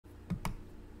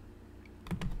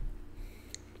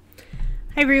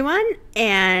Hi everyone,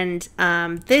 and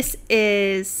this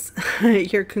is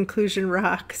your conclusion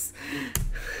rocks,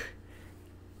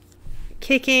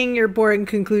 kicking your boring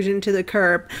conclusion to the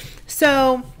curb.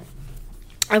 So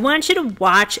I want you to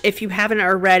watch, if you haven't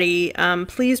already,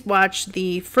 please watch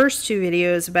the first two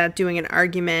videos about doing an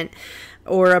argument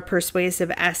or a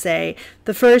persuasive essay.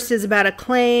 The first is about a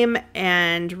claim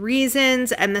and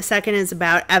reasons, and the second is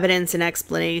about evidence and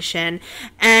explanation.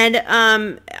 And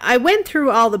I went through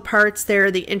all the parts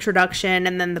there, the introduction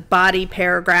and then the body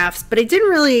paragraphs, but I didn't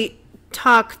really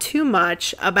talk too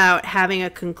much about having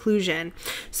a conclusion.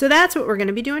 So that's what we're going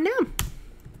to be doing now.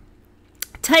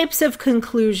 Types of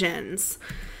conclusions.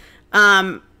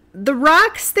 The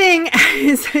rocks thing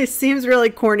seems really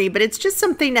corny, but it's just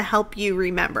something to help you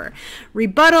remember.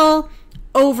 Rebuttal,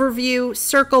 overview,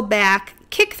 circle back,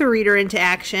 kick the reader into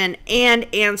action, and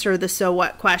answer the so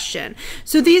what question.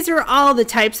 So these are all the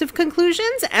types of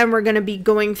conclusions, and we're going to be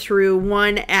going through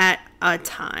one at a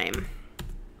time.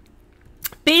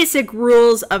 Basic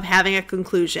rules of having a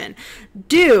conclusion.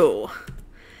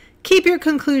 Keep your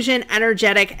conclusion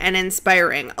energetic and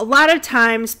inspiring. A lot of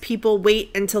times people wait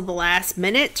until the last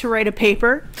minute to write a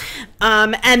paper.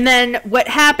 And then what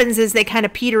happens is they kind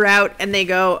of peter out and they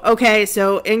go, okay,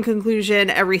 so in conclusion,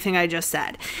 everything I just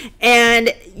said.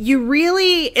 And you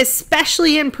really,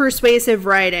 especially in persuasive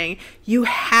writing, you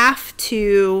have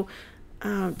to,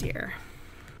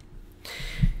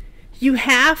 you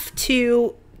have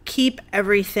to keep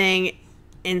everything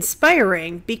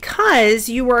inspiring, because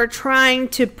you are trying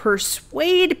to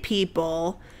persuade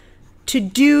people to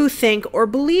do, think, or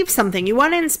believe something. You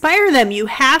want to inspire them. You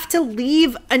have to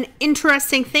leave an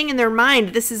interesting thing in their mind.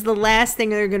 This is the last thing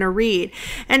they're going to read.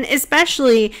 And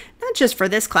especially, not just for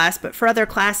this class, but for other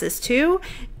classes too,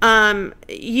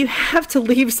 you have to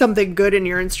leave something good in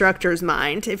your instructor's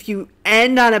mind. If you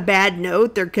end on a bad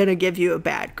note, they're going to give you a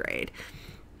bad grade.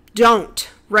 Don't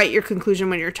write your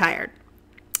conclusion when you're tired.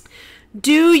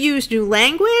 Do use new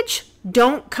language.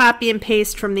 Don't copy and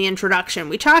paste from the introduction.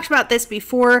 We talked about this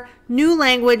before. New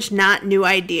language, not new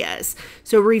ideas.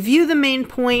 So review the main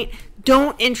point.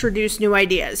 Don't introduce new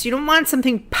ideas. You don't want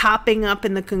something popping up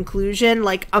in the conclusion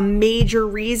like a major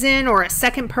reason or a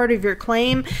second part of your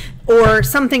claim or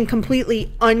something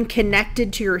completely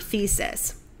unconnected to your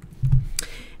thesis.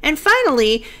 And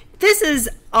finally, this is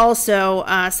also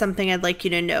something I'd like you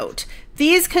to note.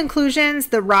 These conclusions,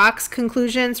 the rocks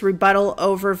conclusions, rebuttal,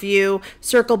 overview,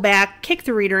 circle back, kick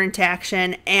the reader into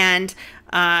action, and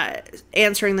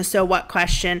answering the so what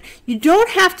question, you don't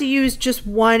have to use just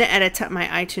one at a time. My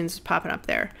iTunes is popping up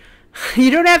there. You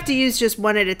don't have to use just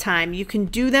one at a time. You can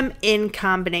do them in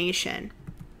combination.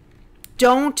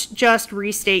 Don't just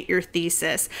restate your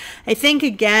thesis. I think,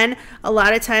 again, a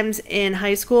lot of times in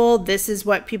high school, this is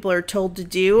what people are told to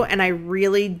do, and I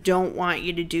really don't want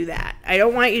you to do that. I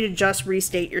don't want you to just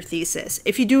restate your thesis.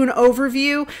 If you do an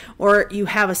overview or you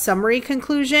have a summary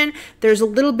conclusion, there's a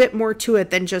little bit more to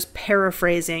it than just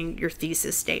paraphrasing your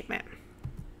thesis statement.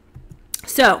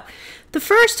 So, the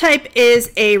first type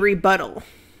is a rebuttal.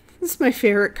 This is my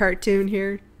favorite cartoon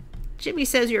here. Jimmy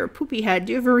says you're a poopy head.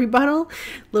 Do you have a rebuttal?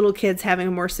 Little kids having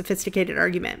a more sophisticated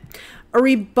argument. A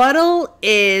rebuttal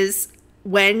is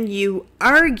when you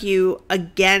argue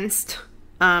against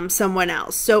someone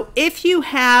else. So if you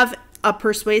have a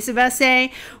persuasive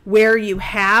essay where you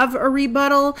have a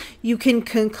rebuttal, you can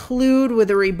conclude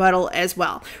with a rebuttal as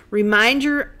well. Remind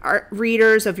your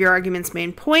readers of your argument's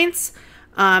main points.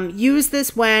 Use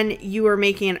this when you are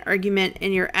making an argument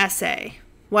in your essay.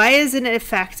 Why isn't it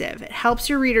effective? It helps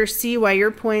your readers see why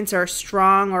your points are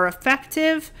strong or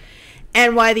effective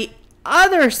and why the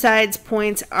other side's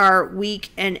points are weak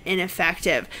and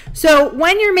ineffective. So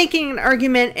when you're making an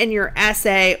argument in your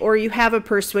essay or you have a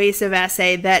persuasive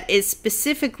essay that is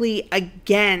specifically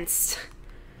against,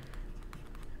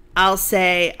 I'll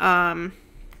say,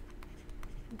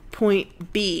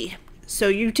 point B. So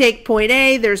you take point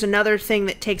A, there's another thing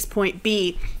that takes point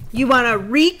B. You want to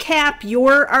recap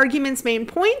your argument's main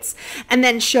points and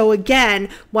then show again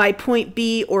why point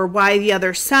B or why the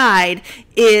other side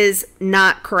is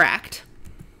not correct.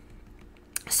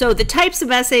 So the types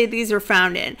of essay these are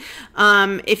found in.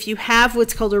 If you have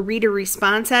what's called a reader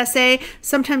response essay,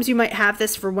 sometimes you might have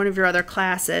this for one of your other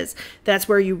classes. That's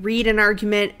where you read an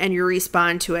argument and you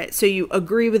respond to it. So you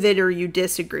agree with it or you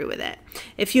disagree with it.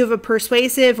 If you have a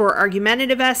persuasive or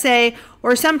argumentative essay,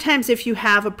 or sometimes if you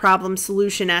have a problem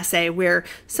solution essay where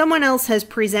someone else has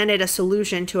presented a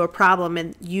solution to a problem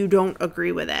and you don't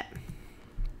agree with it.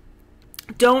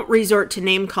 Don't resort to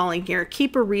name calling here.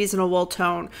 Keep a reasonable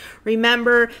tone.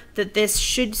 Remember that this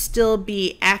should still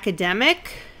be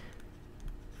academic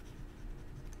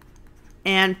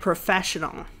and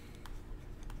professional.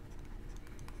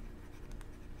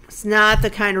 It's not the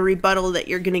kind of rebuttal that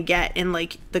you're going to get in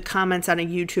like the comments on a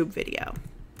YouTube video.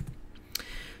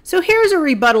 So here's a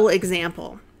rebuttal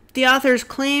example. The author's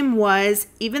claim was,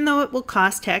 even though it will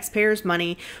cost taxpayers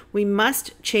money, we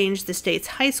must change the state's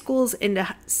high schools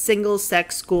into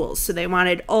single-sex schools. So they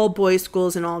wanted all boys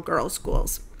schools and all girls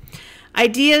schools.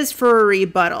 Ideas for a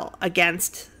rebuttal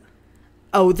against,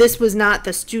 oh, this was not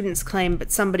the student's claim,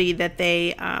 but somebody that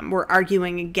they were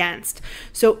arguing against.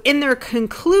 So in their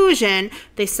conclusion,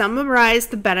 they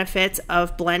summarized the benefits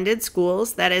of blended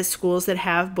schools, that is, schools that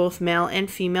have both male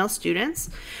and female students.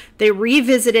 They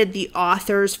revisited the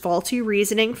author's faulty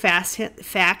reasoning,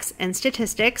 facts, and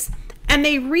statistics, and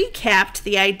they recapped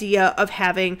the idea of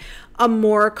having a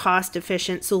more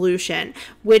cost-efficient solution,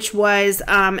 which was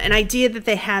an idea that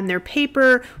they had in their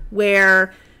paper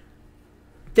where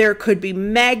there could be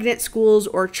magnet schools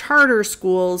or charter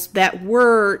schools that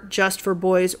were just for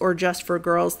boys or just for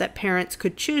girls that parents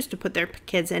could choose to put their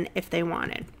kids in if they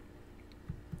wanted.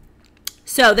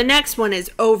 So the next one is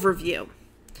overview.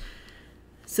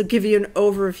 So give you an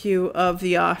overview of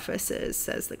the offices,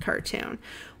 says the cartoon.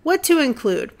 What to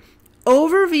include?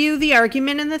 Overview the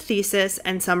argument in the thesis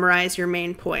and summarize your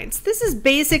main points. This is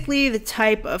basically the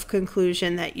type of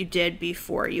conclusion that you did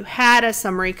before. You had a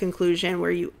summary conclusion where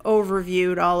you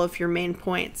overviewed all of your main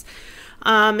points.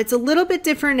 It's a little bit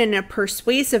different in a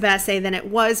persuasive essay than it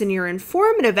was in your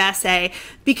informative essay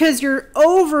because you're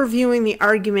overviewing the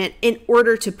argument in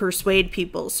order to persuade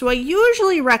people. So I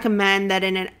usually recommend that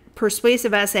in an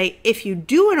persuasive essay, if you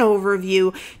do an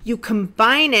overview, you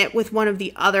combine it with one of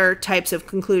the other types of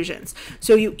conclusions.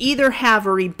 So you either have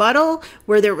a rebuttal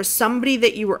where there was somebody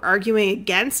that you were arguing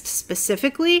against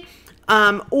specifically,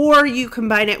 or you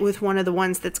combine it with one of the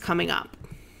ones that's coming up.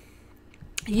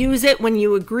 Use it when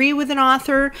you agree with an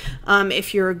author,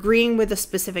 if you're agreeing with a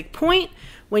specific point,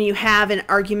 when you have an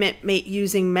argument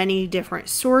using many different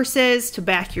sources to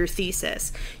back your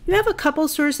thesis. You have a couple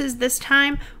sources this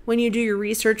time. When you do your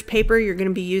research paper, you're going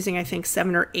to be using, I think,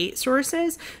 7 or 8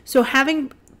 sources. So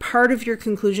having part of your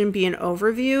conclusion be an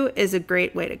overview is a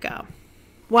great way to go.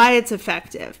 Why it's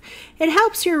effective. It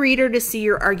helps your reader to see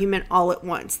your argument all at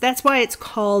once. That's why it's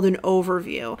called an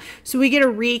overview. So we get a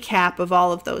recap of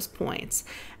all of those points.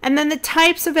 And then the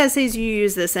types of essays you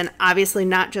use this in, obviously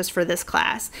not just for this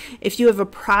class. If you have a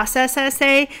process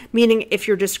essay, meaning if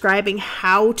you're describing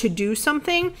how to do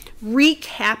something,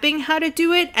 recapping how to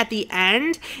do it at the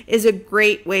end is a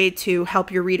great way to help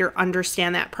your reader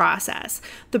understand that process.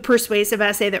 The persuasive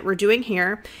essay that we're doing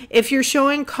here, if you're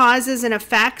showing causes and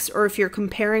effects, or if you're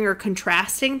comparing or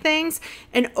contrasting things,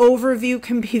 an overview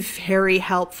can be very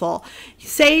helpful.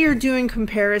 Say you're doing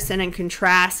comparison and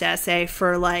contrast essay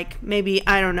for like maybe,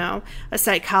 I don't know, a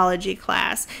psychology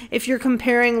class. If you're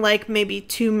comparing like maybe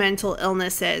 2 mental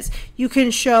illnesses, you can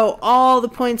show all the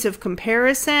points of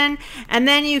comparison, and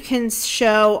then you can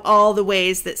show all the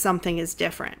ways that something is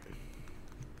different.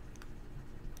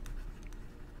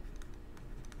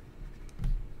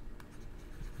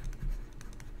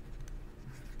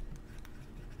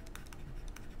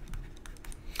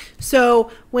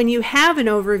 So when you have an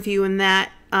overview in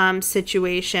that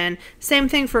situation, same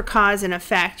thing for cause and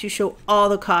effect. You show all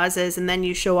the causes and then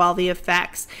you show all the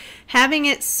effects. Having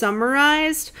it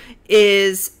summarized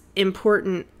is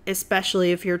important,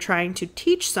 especially if you're trying to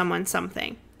teach someone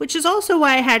something, which is also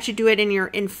why I had you do it in your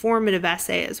informative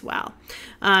essay as well.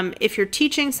 If you're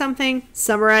teaching something,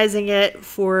 summarizing it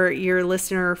for your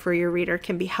listener or for your reader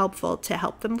can be helpful to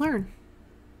help them learn.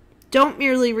 Don't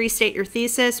merely restate your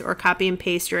thesis or copy and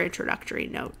paste your introductory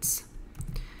notes.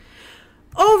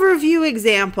 Overview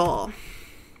example.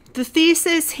 The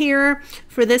thesis here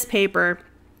for this paper: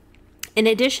 in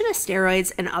addition to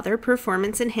steroids and other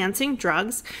performance-enhancing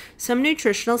drugs, some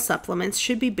nutritional supplements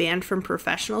should be banned from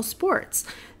professional sports.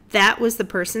 That was the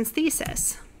person's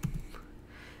thesis.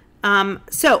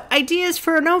 So ideas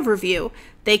for an overview.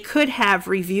 They could have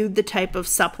reviewed the type of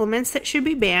supplements that should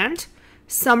be banned,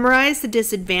 summarize the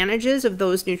disadvantages of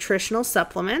those nutritional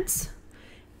supplements,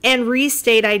 and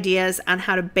restate ideas on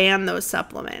how to ban those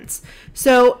supplements.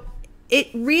 So it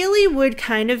really would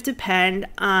kind of depend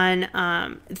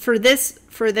on, for this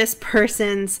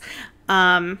person's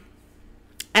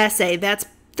essay,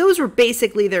 those were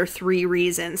basically their 3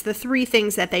 reasons, the 3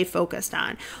 things that they focused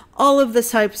on. All of the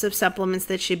types of supplements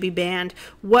that should be banned,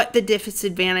 what the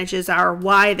disadvantages are,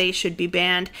 why they should be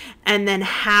banned, and then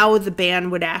how the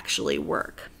ban would actually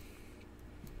work.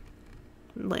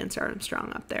 Lance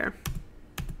Armstrong up there.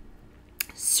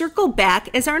 Circle back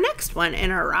is our next one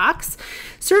in our rocks.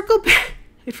 Circle back.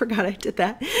 I forgot I did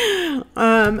that.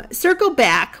 Circle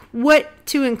back, what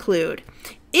to include.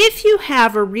 if you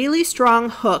have a really strong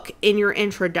hook in your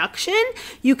introduction,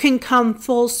 you can come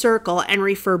full circle and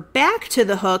refer back to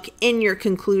the hook in your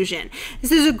conclusion.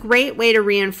 This is a great way to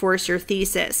reinforce your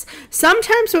thesis.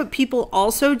 Sometimes what people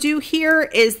also do here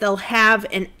is they'll have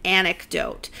an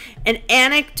anecdote. An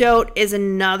anecdote is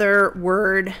another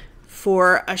word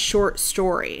for a short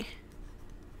story.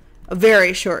 A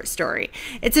very short story.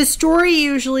 It's a story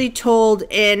usually told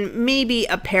in maybe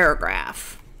a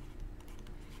paragraph.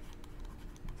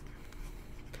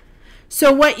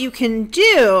 So what you can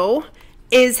do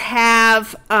is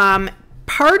have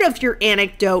part of your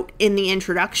anecdote in the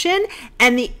introduction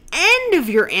and the end of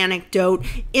your anecdote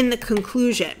in the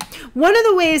conclusion. One of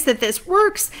the ways that this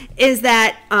works is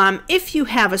that if you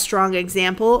have a strong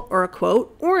example or a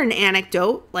quote or an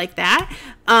anecdote like that,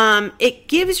 it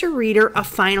gives your reader a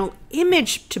final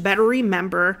image to better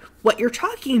remember what you're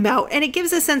talking about, and it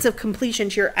gives a sense of completion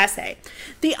to your essay.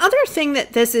 The other thing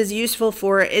that this is useful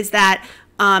for is that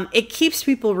it keeps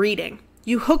people reading.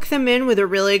 You hook them in with a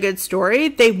really good story,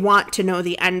 they want to know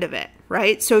the end of it,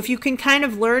 right? So if you can kind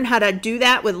of learn how to do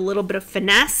that with a little bit of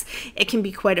finesse, it can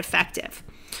be quite effective.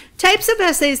 Types of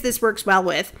essays this works well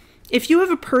with. If you have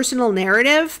a personal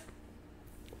narrative,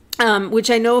 which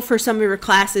I know for some of your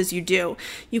classes you do,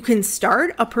 you can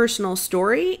start a personal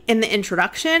story in the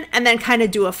introduction and then kind of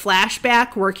do a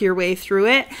flashback, work your way through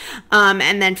it,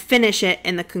 and then finish it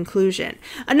in the conclusion.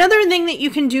 Another thing that you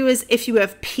can do is if you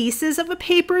have pieces of a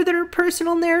paper that are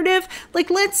personal narrative, like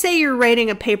let's say you're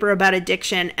writing a paper about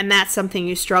addiction and that's something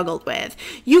you struggled with.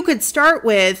 You could start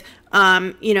with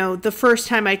you know, the first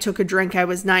time I took a drink, I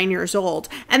was 9 years old.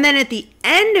 And then at the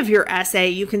end of your essay,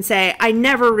 you can say, I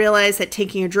never realized that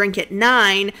taking a drink at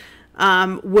 9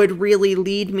 would really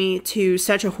lead me to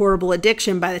such a horrible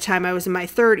addiction by the time I was in my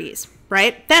 30s,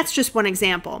 right? That's just one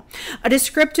example. A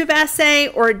descriptive essay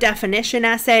or a definition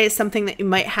essay is something that you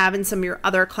might have in some of your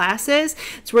other classes.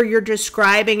 It's where you're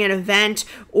describing an event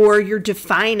or you're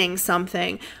defining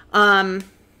something.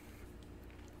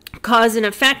 Cause and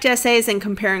effect essays and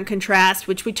compare and contrast,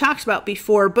 which we talked about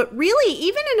before, but really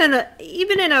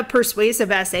even in a persuasive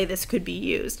essay, this could be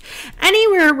used.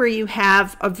 Anywhere where you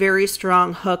have a very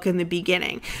strong hook in the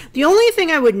beginning. The only thing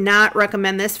I would not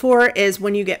recommend this for is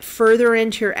when you get further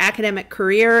into your academic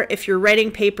career, if you're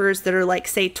writing papers that are like,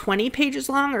 say, 20 pages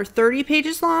long or 30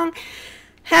 pages long,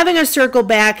 having a circle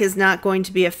back is not going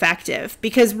to be effective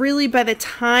because really by the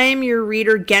time your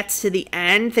reader gets to the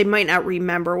end, they might not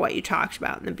remember what you talked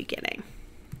about in the beginning.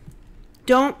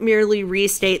 Don't merely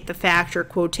restate the fact or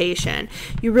quotation.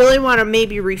 You really want to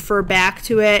maybe refer back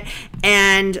to it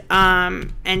and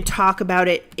talk about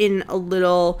it in a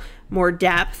little more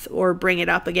depth or bring it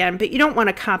up again, but you don't want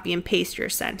to copy and paste your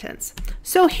sentence.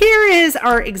 So here is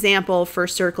our example for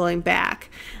circling back.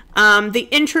 The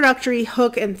introductory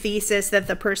hook and thesis that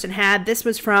the person had, this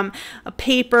was from a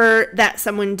paper that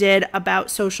someone did about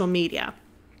social media.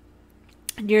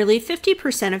 Nearly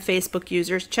 50% of Facebook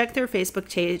users check their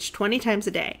Facebook page 20 times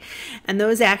a day, and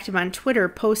those active on Twitter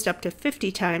post up to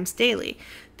 50 times daily.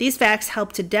 These facts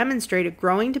help to demonstrate a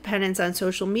growing dependence on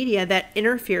social media that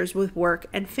interferes with work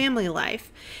and family life.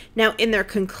 Now, in their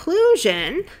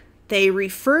conclusion, they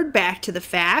referred back to the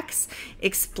facts,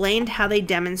 explained how they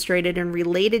demonstrated and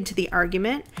related to the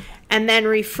argument, and then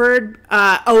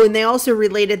and they also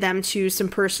related them to some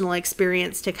personal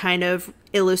experience to kind of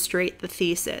illustrate the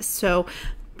thesis. So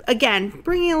again,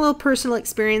 bringing a little personal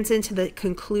experience into the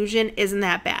conclusion isn't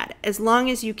that bad, as long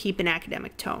as you keep an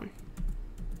academic tone.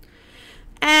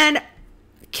 And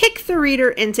kick the reader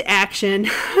into action.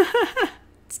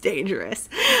 It's dangerous.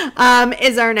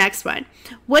 Is our next one.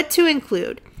 What to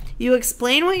include? You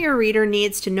explain what your reader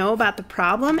needs to know about the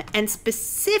problem and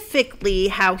specifically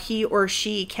how he or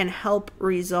she can help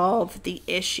resolve the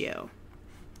issue.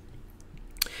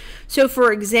 So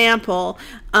for example,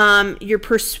 you're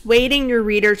persuading your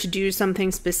reader to do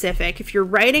something specific. If you're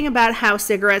writing about how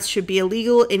cigarettes should be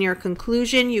illegal in your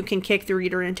conclusion, you can kick the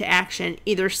reader into action.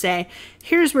 Either say,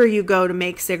 here's where you go to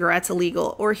make cigarettes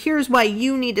illegal, or here's why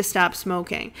you need to stop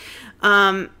smoking.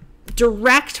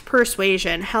 Direct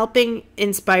persuasion, helping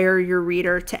inspire your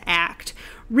reader to act.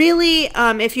 Really,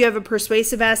 if you have a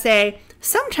persuasive essay,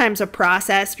 sometimes a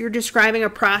process, if you're describing a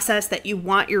process that you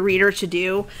want your reader to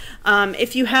do.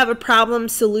 If you have a problem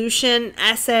solution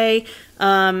essay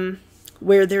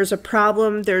where there's a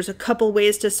problem, there's a couple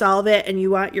ways to solve it, and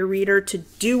you want your reader to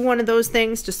do one of those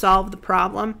things to solve the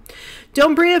problem.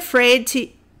 Don't be afraid to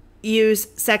use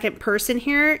second person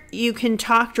here. You can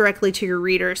talk directly to your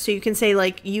reader. So you can say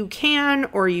like, you can,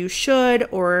 or you should,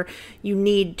 or you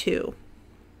need to.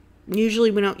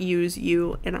 Usually we don't use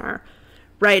you in our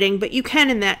writing, but you can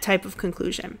in that type of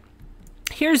conclusion.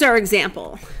 Here's our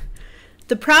example.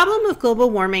 The problem of global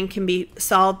warming can be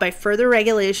solved by further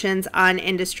regulations on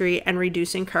industry and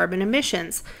reducing carbon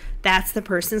emissions. That's the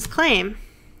person's claim.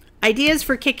 Ideas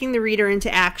for kicking the reader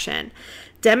into action.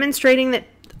 Demonstrating that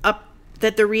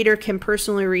the reader can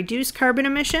personally reduce carbon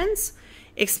emissions,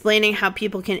 explaining how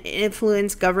people can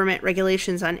influence government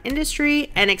regulations on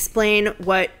industry, and explain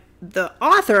what the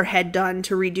author had done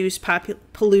to reduce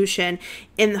pollution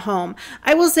in the home.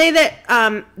 I will say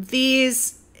that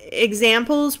these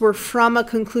examples were from a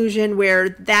conclusion where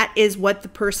that is what the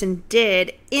person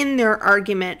did in their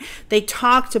argument. They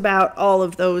talked about all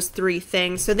of those three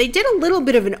things. So they did a little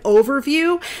bit of an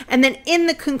overview, and then in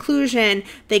the conclusion,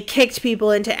 they kicked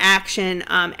people into action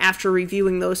after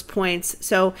reviewing those points.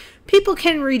 So people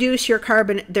can reduce their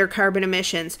carbon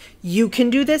emissions. You can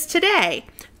do this today,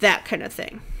 that kind of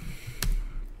thing.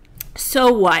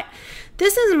 So what?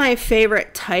 This is my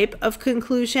favorite type of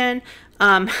conclusion.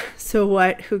 So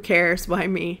what? Who cares? Why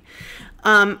me?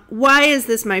 Why is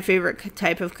this my favorite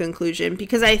type of conclusion?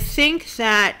 Because I think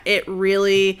that it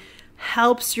really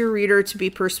helps your reader to be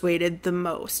persuaded the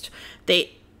most. A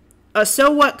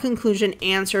so what conclusion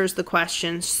answers the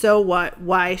question, so what?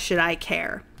 Why should I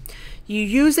care? You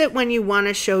use it when you want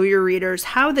to show your readers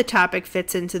how the topic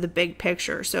fits into the big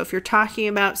picture. So if you're talking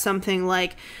about something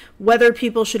like whether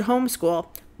people should homeschool,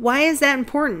 why is that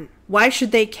important? Why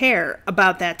should they care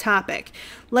about that topic?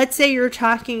 Let's say you're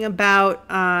talking about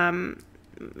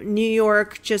New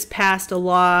York just passed a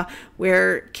law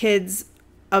where kids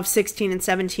of 16 and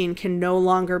 17 can no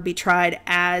longer be tried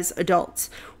as adults.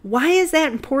 Why is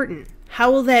that important?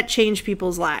 How will that change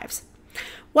people's lives?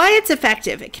 Why it's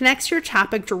effective. It connects your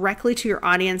topic directly to your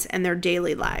audience and their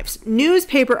daily lives.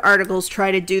 Newspaper articles try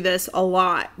to do this a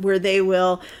lot, where they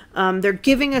will, they're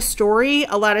giving a story.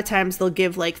 A lot of times they'll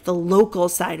give like the local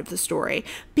side of the story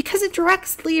because it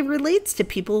directly relates to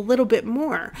people a little bit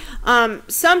more.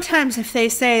 Sometimes if they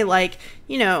say like,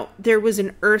 you know, there was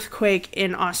an earthquake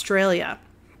in Australia,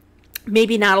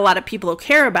 maybe not a lot of people will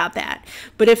care about that.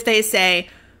 But if they say,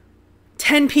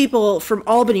 10 people from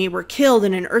Albany were killed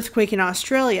in an earthquake in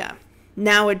Australia.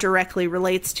 Now it directly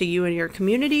relates to you and your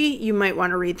community. You might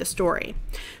want to read the story.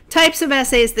 Types of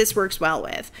essays this works well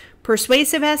with.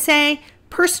 Persuasive essay,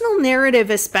 personal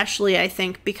narrative especially, I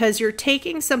think, because you're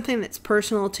taking something that's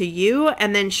personal to you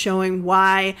and then showing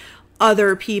why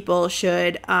other people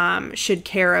should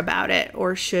care about it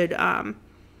or should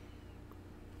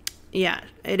yeah,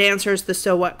 it answers the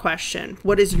so what question.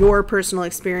 What does your personal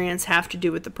experience have to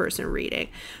do with the person reading?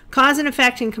 Cause and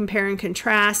effect and compare and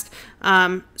contrast.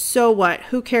 So what?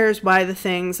 Who cares why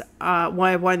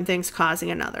why one thing's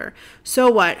causing another? So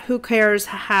what? Who cares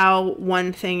how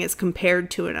one thing is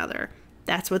compared to another?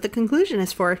 That's what the conclusion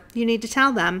is for. You need to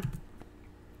tell them.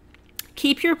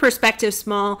 Keep your perspective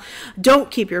small. Don't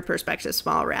keep your perspective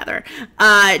small, rather.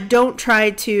 Don't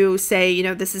try to say, you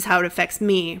know, this is how it affects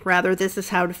me. Rather, this is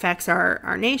how it affects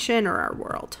our nation or our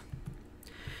world.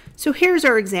 So here's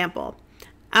our example.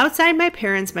 Outside my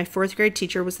parents, my 4th grade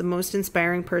teacher was the most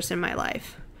inspiring person in my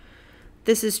life.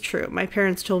 This is true. My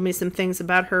parents told me some things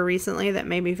about her recently that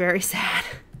made me very sad.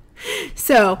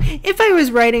 So if I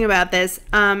was writing about this,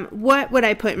 what would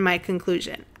I put in my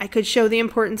conclusion? I could show the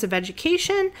importance of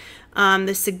education,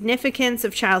 the significance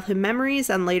of childhood memories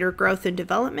on later growth and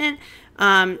development,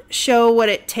 show what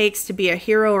it takes to be a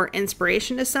hero or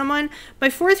inspiration to someone. My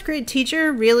 4th grade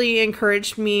teacher really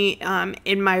encouraged me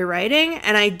in my writing,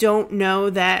 and I don't know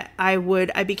that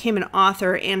I became an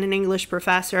author and an English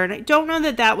professor, and I don't know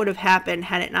that that would have happened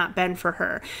had it not been for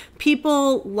her.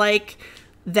 People like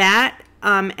that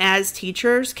as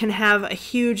teachers can have a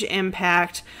huge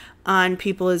impact on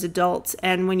people as adults.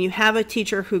 And when you have a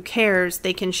teacher who cares,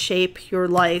 they can shape your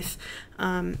life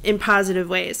in positive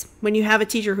ways. When you have a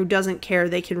teacher who doesn't care,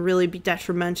 they can really be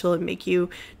detrimental and make you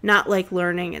not like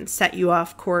learning and set you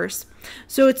off course.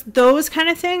 So it's those kind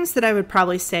of things that I would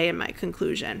probably say in my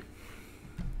conclusion.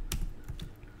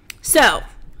 So,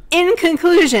 in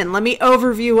conclusion, let me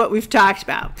overview what we've talked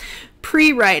about.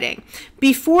 Pre-writing.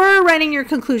 Before writing your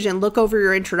conclusion, look over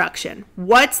your introduction.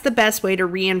 What's the best way to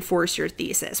reinforce your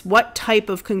thesis? What type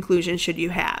of conclusion should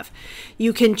you have?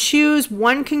 You can choose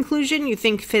one conclusion you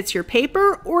think fits your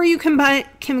paper, or you can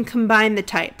combine the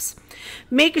types.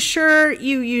 Make sure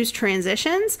you use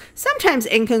transitions. Sometimes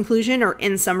in conclusion or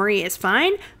in summary is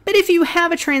fine, but if you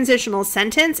have a transitional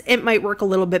sentence, it might work a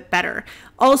little bit better.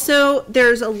 Also,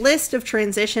 there's a list of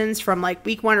transitions from like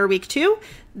week 1 or week 2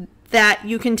 that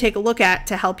you can take a look at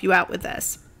to help you out with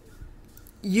this.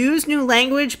 Use new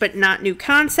language, but not new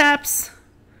concepts,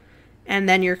 and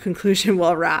then your conclusion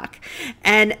will rock.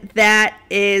 And that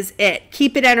is it.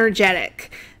 Keep it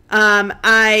energetic.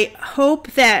 I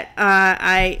hope that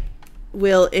I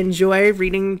will enjoy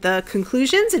reading the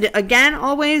conclusions. And again,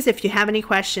 always, if you have any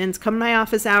questions, come to my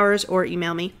office hours or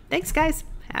email me. Thanks, guys.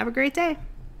 Have a great day.